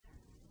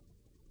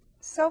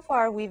So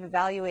far, we've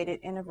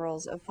evaluated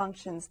integrals of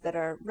functions that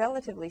are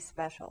relatively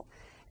special.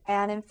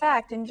 And in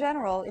fact, in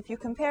general, if you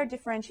compare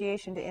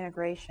differentiation to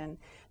integration,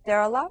 there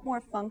are a lot more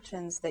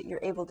functions that you're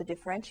able to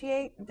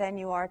differentiate than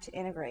you are to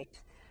integrate.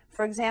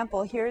 For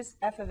example, here's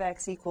f of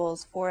x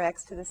equals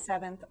 4x to the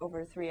 7th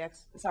over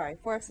 3x,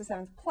 4x to the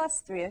 7th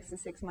plus 3x to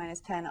the 6th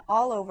minus 10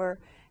 all over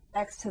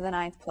x to the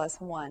 9th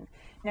plus 1.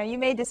 Now, you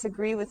may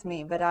disagree with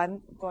me, but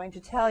I'm going to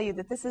tell you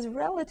that this is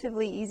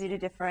relatively easy to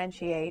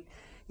differentiate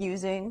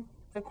using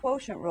the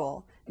quotient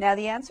rule. Now,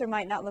 the answer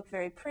might not look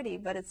very pretty,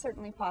 but it's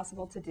certainly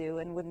possible to do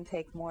and wouldn't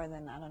take more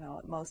than, I don't know,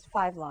 at most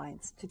 5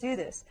 lines to do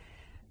this.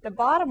 The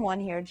bottom one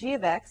here, g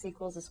of x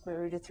equals the square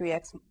root of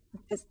 3x,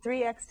 is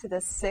 3x to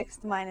the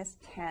 6th minus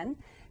 10.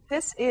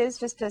 This is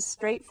just a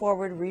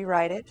straightforward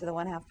rewrite it to the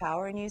 1/2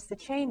 power and use the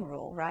chain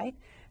rule, right?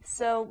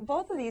 So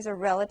both of these are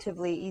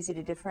relatively easy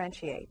to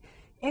differentiate.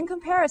 In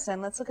comparison,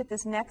 let's look at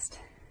this next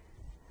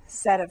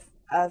set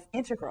of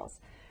integrals.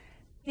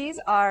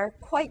 These are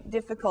quite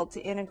difficult to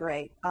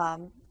integrate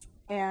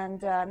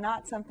and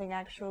not something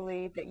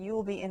actually that you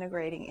will be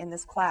integrating in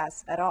this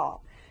class at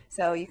all.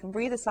 So you can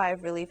breathe a sigh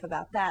of relief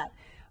about that.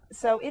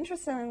 So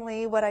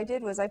interestingly, what I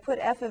did was I put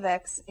f of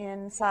x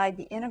inside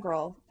the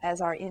integral as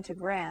our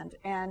integrand,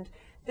 and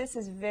this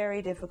is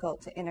very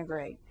difficult to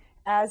integrate,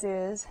 as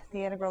is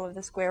the integral of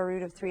the square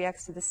root of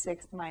 3x to the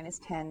 6th minus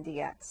 10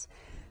 dx.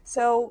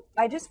 So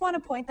I just want to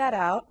point that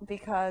out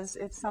because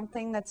it's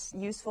something that's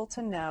useful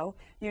to know.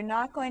 You're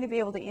not going to be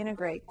able to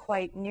integrate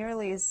quite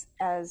nearly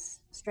as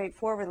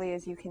straightforwardly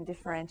as you can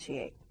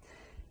differentiate.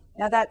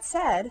 Now, that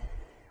said,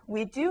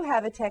 we do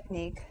have a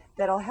technique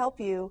that'll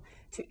help you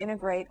to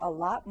integrate a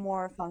lot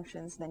more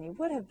functions than you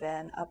would have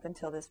been up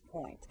until this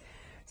point.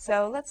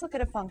 So let's look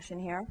at a function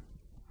here.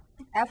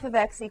 F of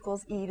x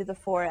equals e to the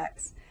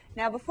 4x.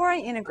 Now, before I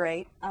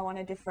integrate, I want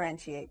to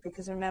differentiate,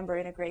 because remember,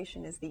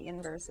 integration is the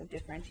inverse of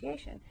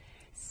differentiation.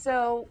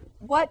 So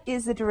what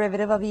is the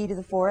derivative of e to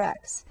the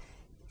 4x?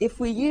 If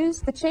we use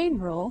the chain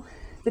rule,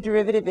 the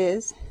derivative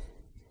is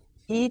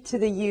e to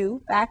the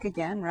u, back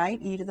again, right,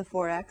 e to the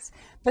 4x,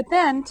 but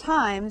then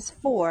times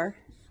 4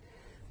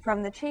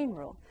 from the chain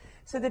rule.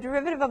 So the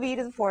derivative of e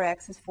to the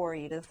 4x is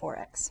 4e to the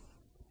 4x.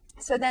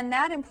 So then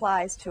that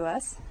implies to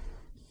us,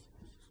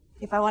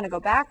 if I want to go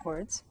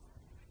backwards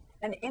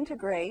and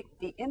integrate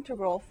the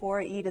integral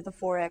 4e to the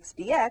 4x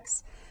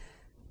dx,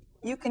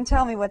 you can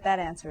tell me what that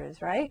answer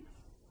is, right?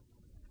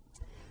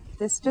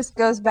 This just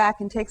goes back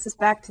and takes us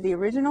back to the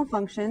original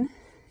function,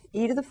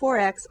 e to the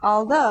 4x,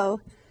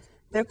 although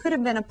there could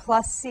have been a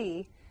plus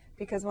c,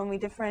 because when we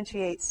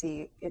differentiate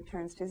c, it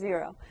turns to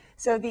 0.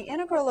 So the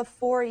integral of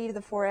 4e to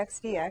the 4x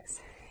dx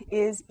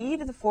is e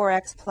to the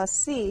 4x plus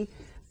c,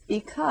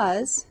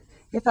 because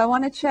if I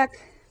want to check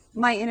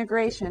my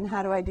integration,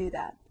 how do I do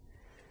that?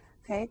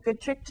 Okay,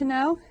 good trick to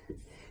know.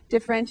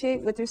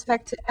 Differentiate with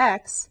respect to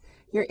x,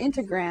 your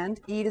integrand,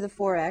 e to the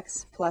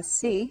 4x plus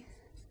c,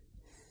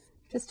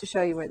 just to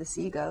show you where the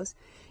c goes,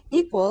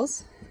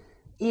 equals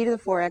e to the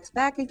 4x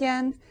back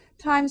again,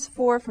 times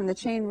 4 from the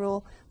chain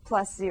rule,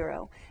 plus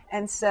 0.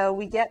 And so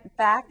we get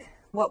back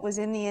what was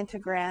in the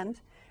integrand,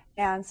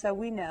 and so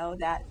we know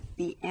that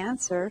the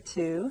answer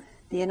to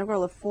the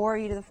integral of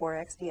 4e to the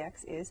 4x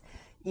dx is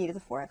e to the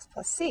 4x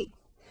plus c.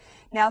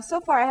 Now,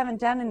 so far I haven't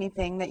done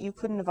anything that you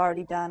couldn't have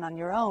already done on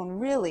your own,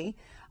 really,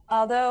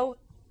 although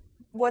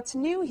what's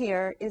new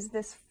here is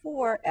this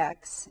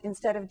 4x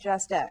instead of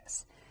just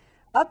x.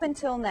 Up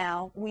until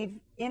now, we've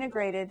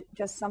integrated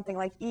just something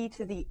like e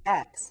to the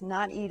x,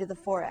 not e to the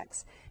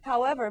 4x.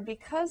 However,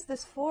 because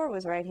this 4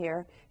 was right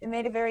here, it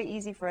made it very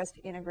easy for us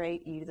to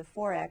integrate e to the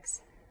 4x,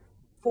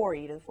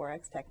 4e to the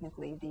 4x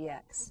technically,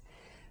 dx.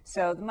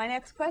 So my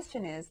next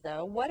question is,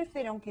 though, what if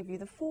they don't give you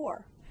the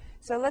 4?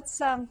 So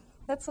let's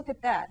look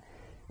at that.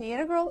 The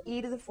integral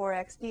e to the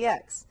 4x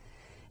dx.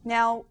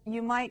 Now,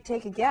 you might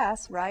take a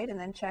guess, right, and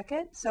then check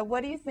it. So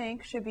what do you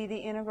think should be the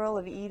integral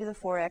of e to the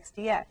 4x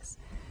dx?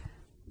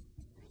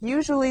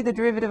 Usually the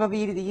derivative of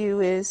e to the u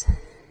is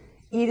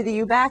e to the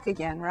u back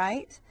again,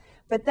 right?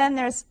 But then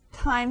there's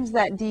times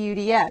that du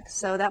dx,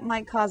 so that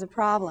might cause a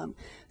problem.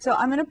 So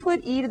I'm going to put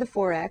e to the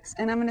 4x,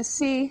 and I'm going to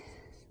see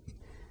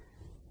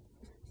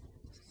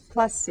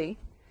plus c.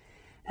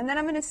 And then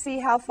I'm going to see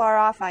how far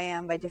off I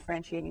am by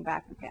differentiating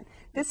back again.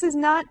 This is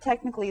not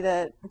technically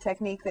the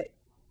technique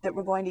that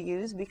we're going to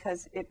use,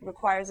 because it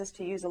requires us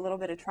to use a little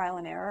bit of trial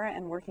and error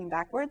and working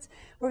backwards.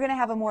 We're going to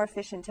have a more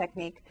efficient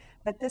technique,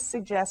 but this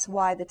suggests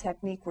why the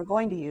technique we're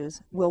going to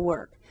use will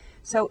work.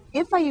 So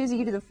if I use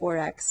e to the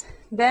 4x,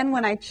 then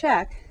when I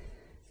check,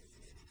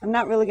 I'm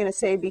not really going to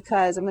say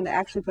because, I'm going to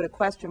actually put a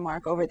question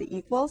mark over the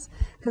equals,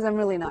 because I'm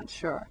really not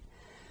sure.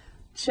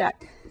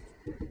 Check.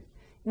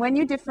 When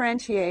you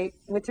differentiate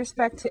with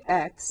respect to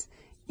x,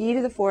 e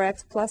to the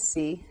 4x plus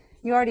c,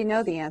 you already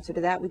know the answer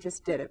to that. We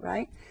just did it,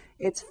 right?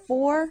 It's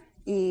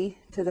 4e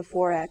to the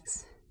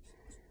 4x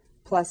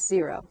plus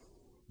 0.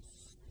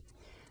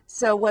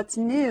 So what's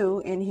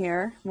new in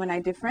here when I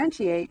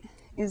differentiate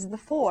is the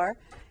 4,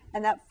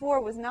 and that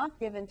 4 was not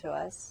given to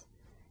us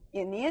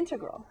in the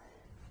integral.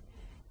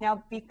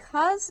 Now,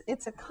 because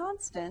it's a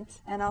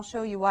constant, and I'll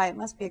show you why it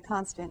must be a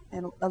constant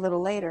a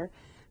little later,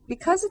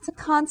 because it's a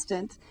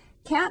constant,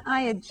 can't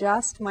I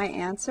adjust my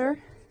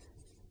answer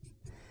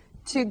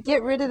to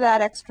get rid of that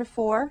extra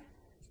 4?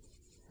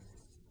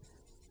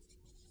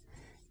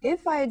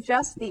 If I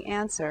adjust the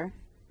answer,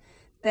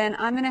 then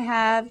I'm going to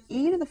have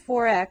e to the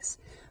 4x,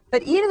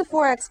 but e to the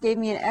 4x gave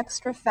me an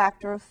extra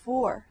factor of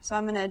 4. So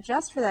I'm going to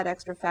adjust for that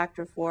extra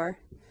factor of 4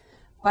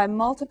 by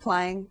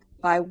multiplying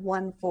by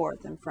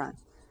 1/4 in front.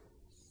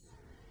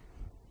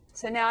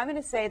 So now I'm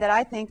going to say that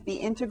I think the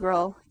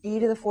integral e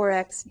to the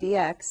 4x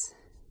dx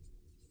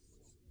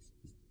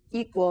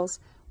equals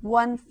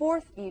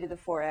 1/4 e to the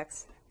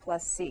 4x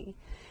plus c.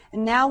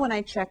 And now when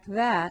I check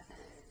that,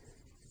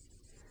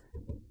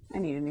 I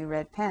need a new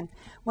red pen.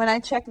 When I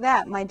check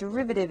that, my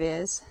derivative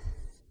is,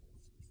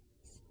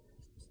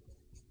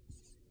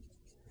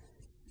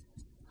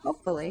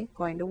 hopefully,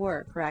 going to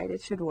work, right?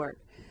 It should work.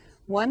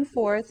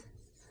 1/4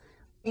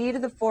 e to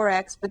the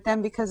 4x, but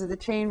then because of the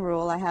chain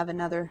rule, I have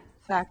another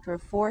factor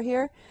of 4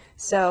 here,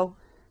 so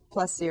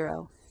plus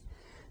 0.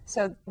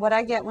 So what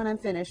I get when I'm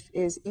finished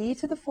is e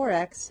to the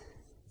 4x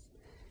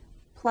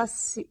plus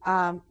c, e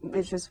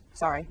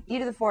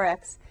to the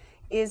 4x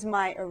is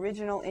my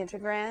original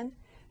integrand.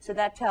 So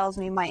that tells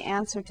me my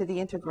answer to the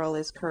integral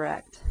is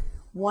correct.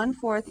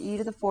 1/4 e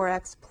to the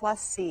 4x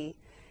plus c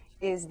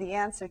is the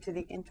answer to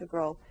the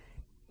integral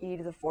e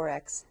to the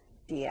 4x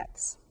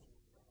dx.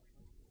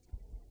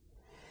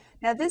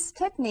 Now this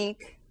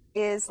technique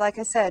is, like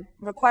I said,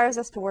 requires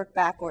us to work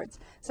backwards.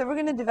 So we're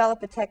going to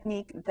develop a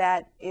technique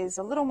that is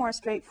a little more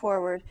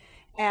straightforward,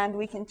 and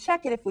we can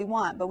check it if we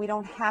want, but we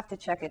don't have to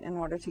check it in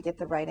order to get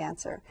the right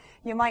answer.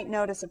 You might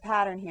notice a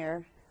pattern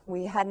here.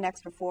 We had an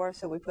extra 4,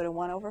 so we put a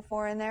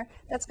 1/4 in there.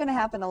 That's going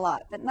to happen a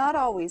lot, but not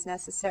always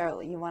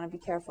necessarily. You want to be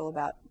careful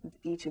about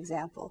each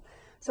example.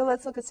 So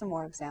let's look at some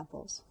more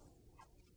examples.